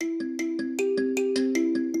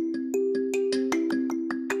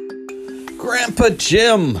Grandpa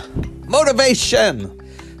Jim, motivation,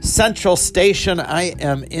 Central Station. I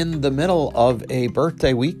am in the middle of a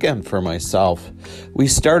birthday weekend for myself. We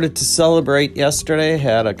started to celebrate yesterday,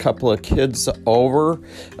 had a couple of kids over,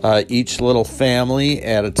 each little family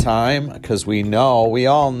at a time, because we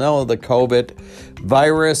all know the COVID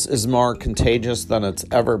virus is more contagious than it's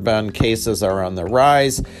ever been. Cases are on the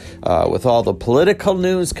rise, with all the political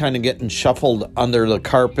news kind of getting shuffled under the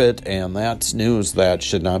carpet, and that's news that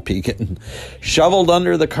should not be getting shoveled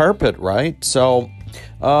under the carpet, right? So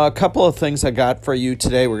a couple of things I got for you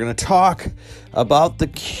today. We're going to talk about the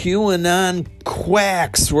QAnon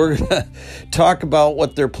quacks. We're going to talk about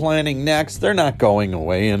what they're planning next. They're not going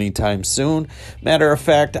away anytime soon. Matter of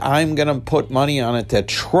fact, I'm going to put money on it that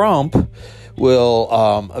Trump will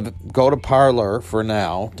go to Parler for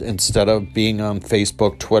now. Instead of being on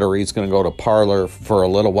Facebook, Twitter, he's going to go to Parler for a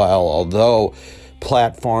little while, although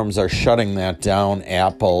platforms are shutting that down.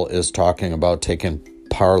 Apple is talking about taking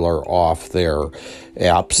Parler off their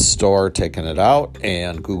app store, taking it out,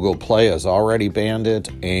 and Google Play has already banned it,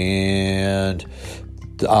 and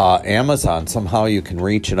Amazon, somehow you can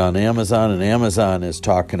reach it on Amazon, and Amazon is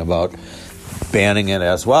talking about banning it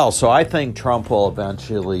as well. So I think Trump will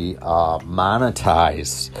eventually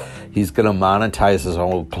monetize. He's going to monetize his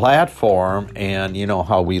own platform, and you know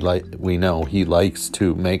how we know he likes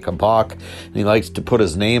to make a buck, and he likes to put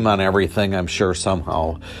his name on everything. I'm sure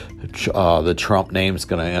somehow the Trump name's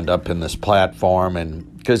going to end up in this platform,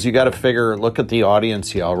 and because you got to figure, look at the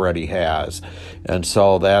audience he already has, and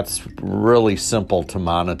so that's really simple to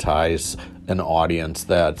monetize an audience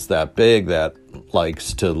that's that big that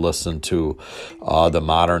likes to listen to the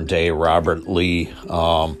modern day Robert Lee,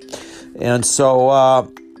 and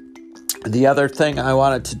so the other thing I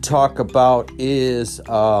wanted to talk about is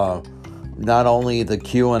not only the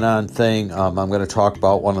QAnon thing. I'm going to talk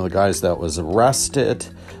about one of the guys that was arrested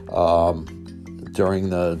during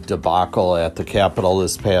the debacle at the Capitol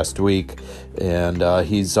this past week, and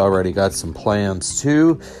he's already got some plans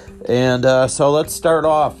too. And so let's start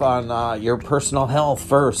off on your personal health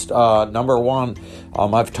first. Number one,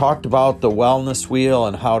 I've talked about the wellness wheel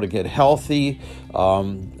and how to get healthy,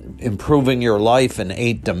 improving your life in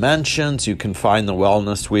 8 dimensions. You can find the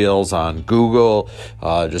wellness wheels on Google.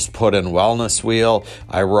 Just put in wellness wheel.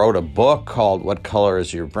 I wrote a book called What Color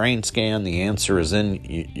is Your Brain Scan? The answer is in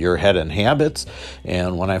your head and habits.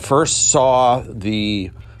 And when I first saw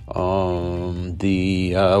the wellness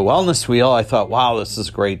wheel, I thought, wow, this is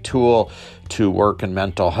a great tool to work in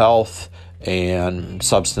mental health and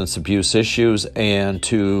substance abuse issues, and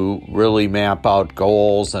to really map out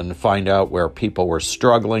goals and find out where people were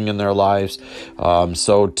struggling in their lives.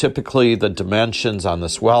 So typically the dimensions on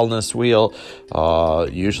this wellness wheel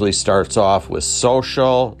usually starts off with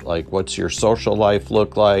social, like what's your social life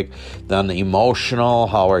look like, then emotional,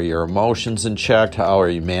 how are your emotions in check, how are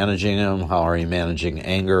you managing them, how are you managing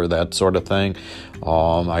anger, that sort of thing.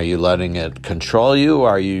 Are you letting it control you?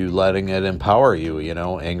 Are you letting it empower you? You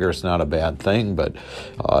know, anger is not a bad thing, but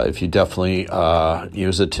if you definitely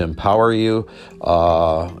use it to empower you,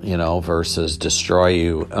 versus destroy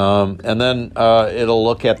you. And then it'll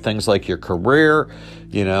look at things like your career.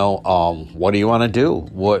 What do you want to do?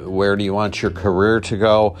 Where do you want your career to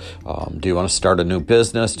go? Do you want to start a new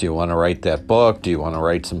business? Do you want to write that book? Do you want to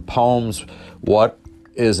write some poems? What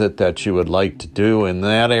is it that you would like to do in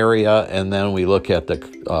that area? And then we look at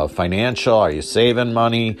the financial. Are you saving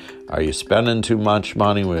money? Are you spending too much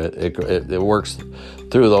money? It works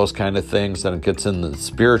through those kind of things. Then it gets into the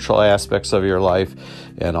spiritual aspects of your life,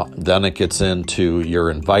 and then it gets into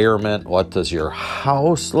your environment. What does your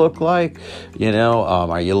house look like?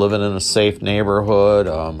 Are you living in a safe neighborhood?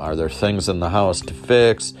 Are there things in the house to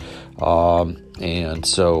fix? And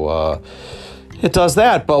so it does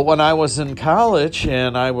that. But when I was in college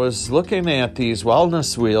and I was looking at these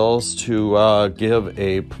wellness wheels to give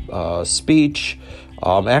a speech,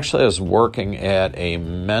 actually I was working at a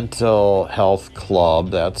mental health club.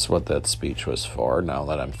 That's what that speech was for, now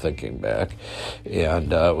that I'm thinking back.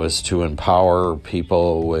 And it was to empower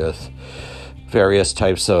people with various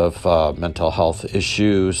types of mental health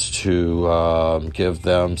issues, to give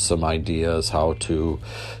them some ideas how to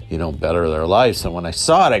better their lives. And when I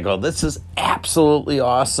saw it, I go, this is absolutely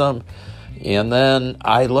awesome. And then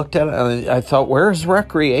I looked at it and I thought, where's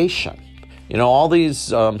recreation? All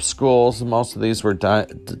these schools, most of these were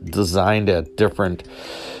designed at different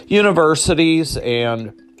universities,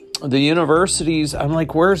 and the universities, I'm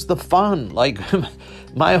like, where's the fun? Like,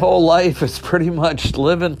 my whole life is pretty much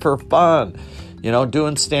living for fun.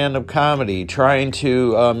 doing stand-up comedy, trying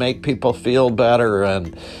to make people feel better,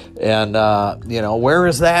 and where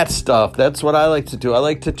is that stuff? That's what I like to do. I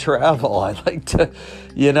like to travel. I like to,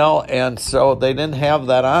 and so they didn't have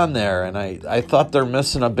that on there, and I thought they're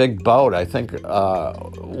missing a big boat. I think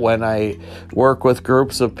when I work with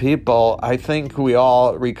groups of people, I think we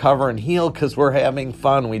all recover and heal because we're having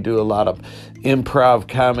fun. We do a lot of improv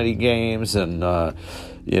comedy games, and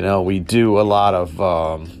we do a lot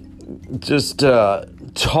of just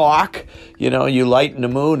talk. You lighten the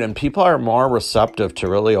mood, and people are more receptive to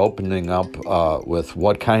really opening up with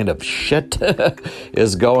what kind of shit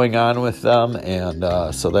is going on with them,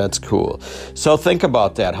 and so that's cool. So think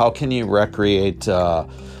about that. How can you recreate?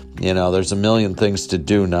 There's a million things to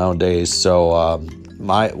do nowadays. So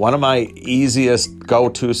one of my easiest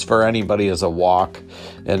go-tos for anybody is a walk.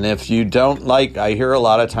 And if you don't I hear a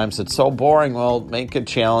lot of times it's so boring. Well, make it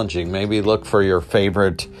challenging. Maybe look for your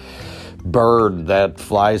favorite bird that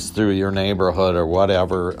flies through your neighborhood or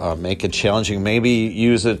whatever. Make it challenging. Maybe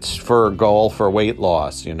use it for a goal for weight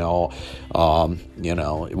loss. Once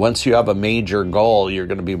you have a major goal, you're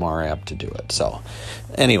going to be more apt to do it. So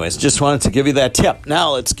anyways, just wanted to give you that tip.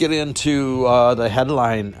 Now let's get into the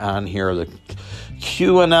headline on here. The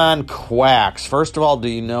QAnon quacks. First of all, do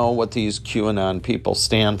you know what these QAnon people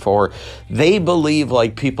stand for? They believe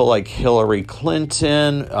people like Hillary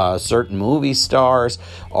Clinton, certain movie stars,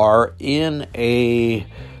 are in a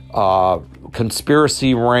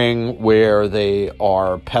conspiracy ring where they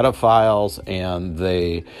are pedophiles, and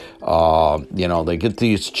they get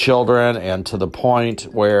these children, and to the point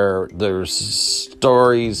where there's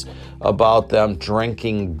stories about them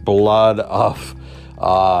drinking blood of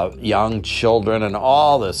young children and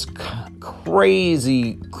all this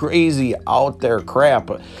crazy out there crap.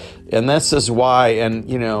 And this is why,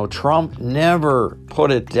 and Trump never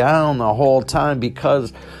put it down the whole time,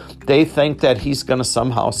 because they think that he's going to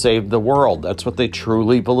somehow save the world. That's what they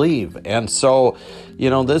truly believe. And so,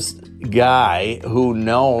 this guy who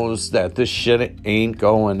knows that this shit ain't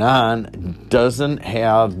going on doesn't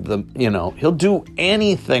have he'll do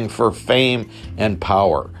anything for fame and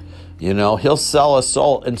power. He'll sell a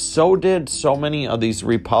soul, and so did so many of these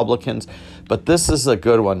Republicans. But this is a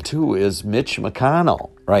good one, too, is Mitch McConnell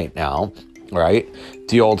right now, right?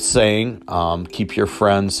 The old saying, keep your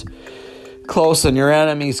friends close and your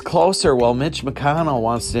enemies closer. Well, Mitch McConnell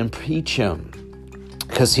wants to impeach him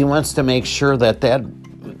because he wants to make sure that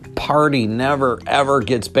party never, ever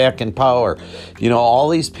gets back in power. All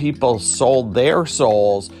these people sold their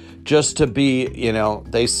souls just to be,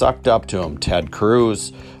 they sucked up to him. Ted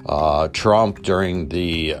Cruz, Trump during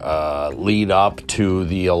the lead up to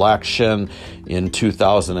the election in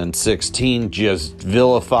 2016 just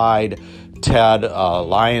vilified Ted,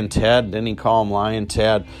 Lion Ted. Didn't he call him Lion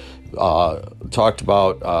Ted? Talked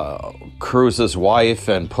about Cruz's wife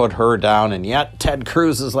and put her down, and yet Ted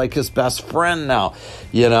Cruz is like his best friend now,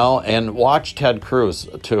 and watch Ted Cruz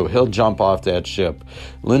too. He'll jump off that ship.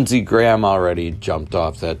 Lindsey Graham already jumped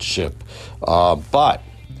off that ship. But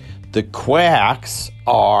the quacks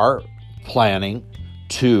are planning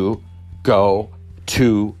to go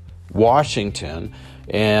to Washington,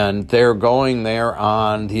 and they're going there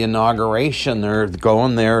on the inauguration. They're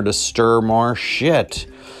going there to stir more shit.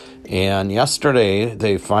 And yesterday,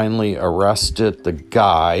 they finally arrested the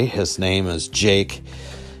guy. His name is Jake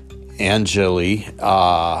Angeli.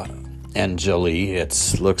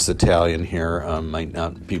 It looks Italian here. Might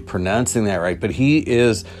not be pronouncing that right. But he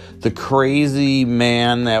is the crazy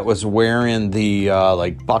man that was wearing the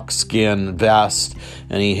buckskin vest.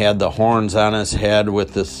 And he had the horns on his head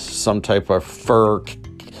with some type of fur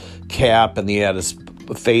cap. And he had his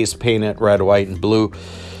face painted red, white, and blue.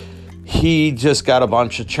 He just got a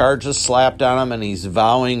bunch of charges slapped on him, and he's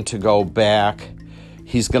vowing to go back.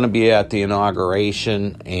 He's going to be at the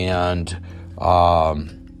inauguration and,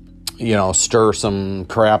 stir some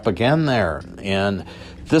crap again there. And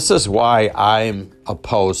this is why I'm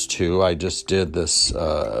opposed to, I just did this,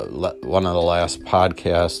 one of the last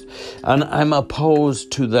podcasts, and I'm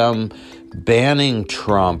opposed to them banning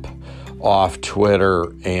Trump off Twitter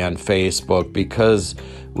and Facebook, because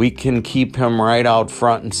we can keep him right out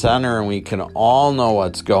front and center, and we can all know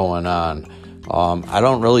what's going on. I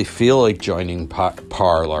don't really feel like joining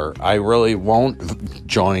Parler. I really won't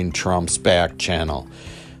join Trump's back channel.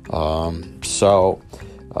 So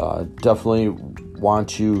definitely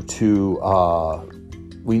want you to.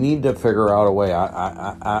 We need to figure out a way.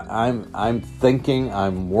 I'm thinking.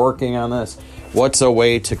 I'm working on this. What's a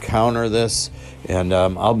way to counter this? And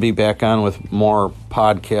I'll be back on with more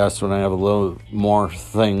podcasts when I have a little more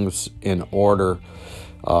things in order.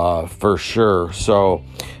 for sure. So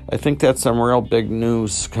I think that's some real big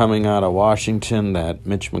news coming out of Washington, that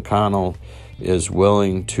Mitch McConnell is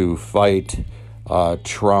willing to fight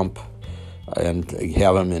Trump and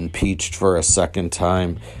have him impeached for a second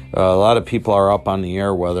time. A lot of people are up on the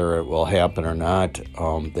air whether it will happen or not.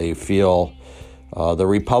 They feel, the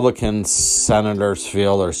Republican senators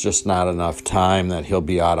feel there's just not enough time, that he'll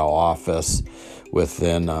be out of office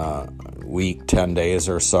within a week, 10 days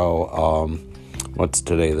or so. What's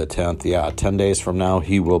today, the 10th? Yeah, 10 days from now,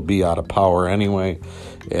 he will be out of power anyway.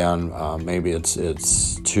 And maybe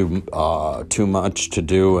it's too much to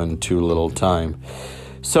do and too little time.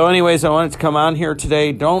 So anyways, I wanted to come on here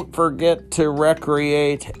today. Don't forget to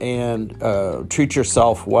recreate and treat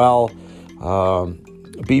yourself well.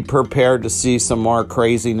 Be prepared to see some more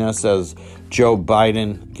craziness as Joe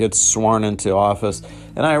Biden gets sworn into office.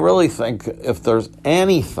 And I really think if there's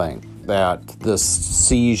anything that this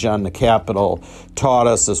siege on the Capitol taught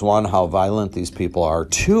us, is one, how violent these people are.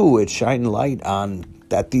 Two, it shined light on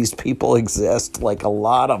that these people exist, like a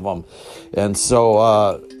lot of them. And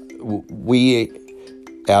so we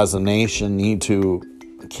as a nation need to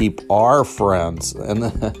keep our friends.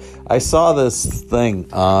 And I saw this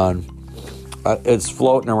thing on, it's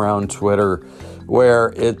floating around Twitter,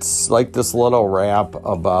 where it's like this little rap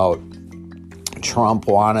about Trump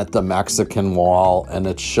wanted the Mexican wall, and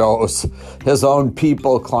it shows his own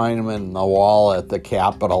people climbing the wall at the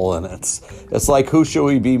Capitol. And it's like, who should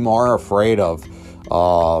we be more afraid of?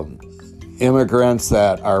 Immigrants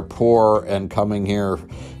that are poor and coming here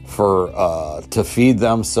for to feed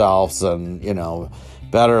themselves and,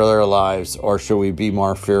 better their lives, or should we be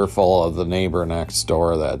more fearful of the neighbor next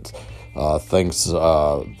door that thinks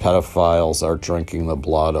pedophiles are drinking the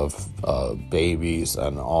blood of babies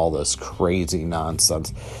and all this crazy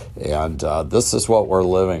nonsense? And this is what we're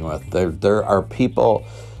living with. There are people,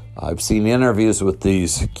 I've seen interviews with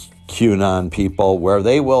these QAnon people where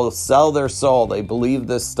they will sell their soul. They believe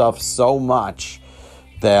this stuff so much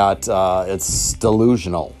that it's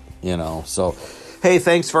delusional, So, hey,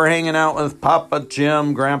 thanks for hanging out with Papa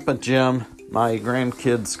Jim, Grandpa Jim. My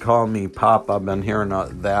grandkids call me Pop. I've been hearing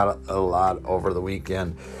that a lot over the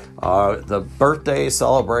weekend. The birthday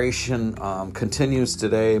celebration continues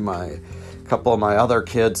today. A couple of my other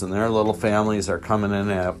kids and their little families are coming in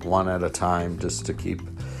at one at a time just to keep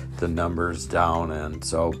the numbers down. And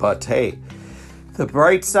so, but hey, the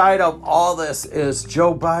bright side of all this is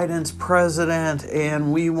Joe Biden's president,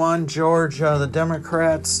 and we won Georgia. The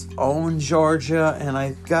Democrats own Georgia, and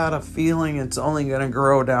I got a feeling it's only going to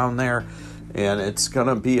grow down there. And it's going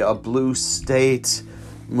to be a blue state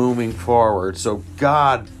moving forward. So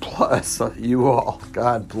God bless you all.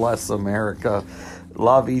 God bless America.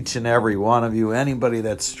 Love each and every one of you. Anybody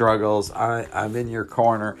that struggles, I'm in your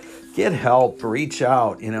corner. Get help. Reach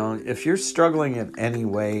out. If you're struggling in any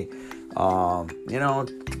way,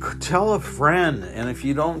 tell a friend. And if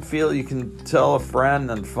you don't feel you can tell a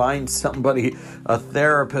friend, and find somebody, a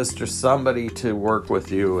therapist or somebody to work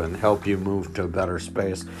with you and help you move to a better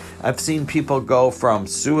space. I've seen people go from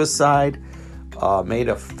suicide, made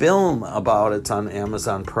a film about it. It's on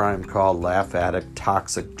Amazon Prime called Laugh Addict,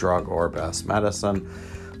 Toxic Drug or Best Medicine.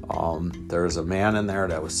 There's a man in there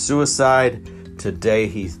that was suicide. Today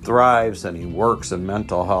he thrives and he works in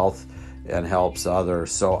mental health and helps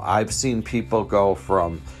others. So I've seen people go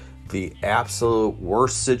from the absolute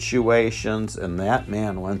worst situations, and that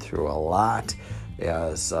man went through a lot.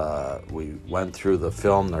 As we went through the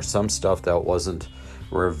film, there's some stuff that wasn't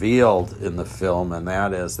revealed in the film, and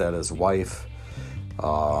that is that his wife,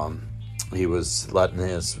 he was letting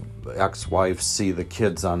his ex-wife see the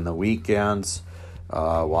kids on the weekends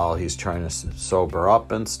while he's trying to sober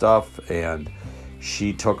up and stuff, and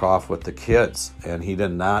she took off with the kids, and he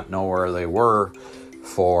did not know where they were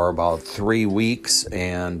for about 3 weeks,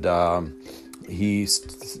 and he,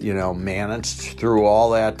 managed through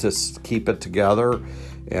all that to keep it together,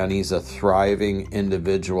 and he's a thriving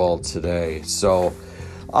individual today. So,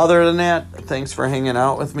 other than that, thanks for hanging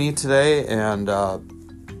out with me today, and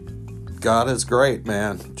God is great,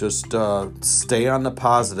 man. Just stay on the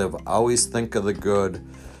positive. Always think of the good.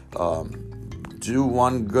 Do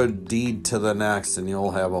one good deed to the next, and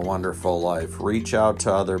you'll have a wonderful life. Reach out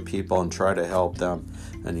to other people and try to help them,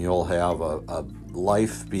 and you'll have a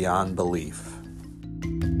life beyond belief.